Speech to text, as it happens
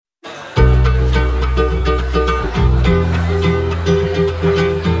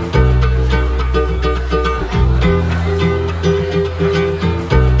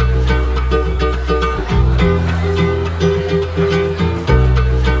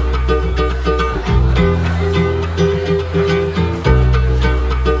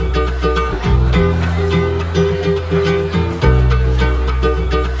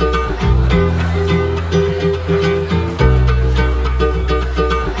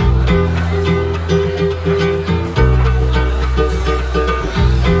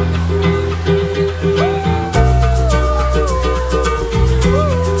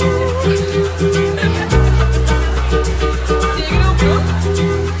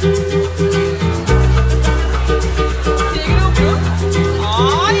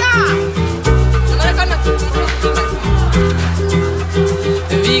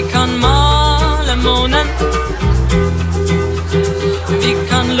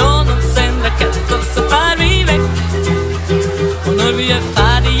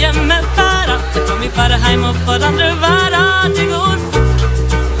hem och för andra vara. Det går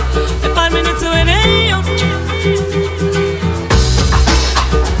ett par minuter så är det gjort.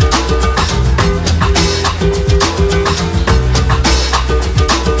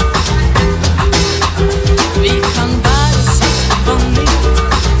 Vi kan bara sista Bonnie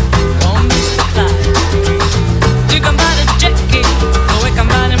och Mr. Clyde. Du kan vara Jackie och jag kan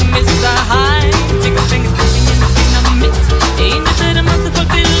vara Mr. Hyde. Vi kan stänga ställningen med dynamit. Inuti det måste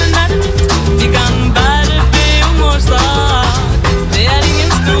folk till en närmit. Vi kan bara be om vår sak. Det är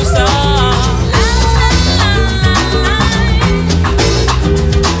ingen stor sak.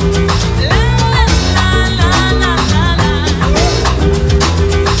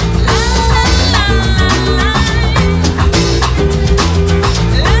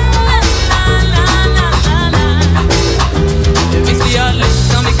 Visst vi har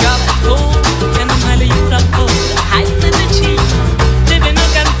lust kan vi kalla ett hål. Genom hela jorden på det här med det tjej. Det blir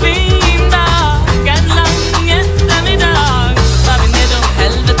nog en fin dag. En lång eftermiddag. Tar vi ner om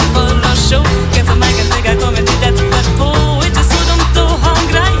helvete för att show. Ken som man kan tänka kommer till detta på. Inte så dumt att ha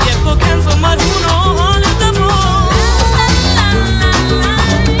grejer på. Ken som har hon och har detta på.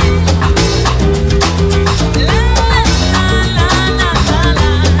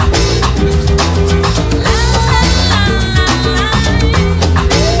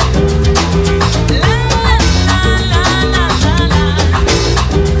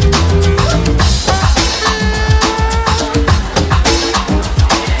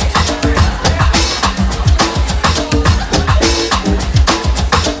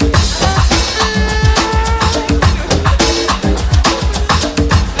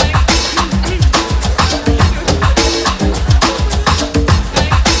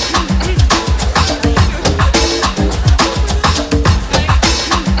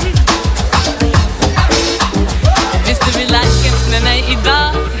 Visst du vill läka med mig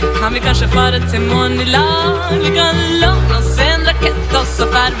idag. Kan vi kanske fara till Monila. Vi kan låna oss en raket och så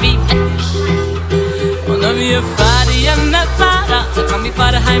fär vi väck. Och när vi är färdiga med färra så kan vi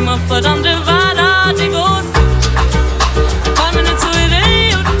fara hem och för andra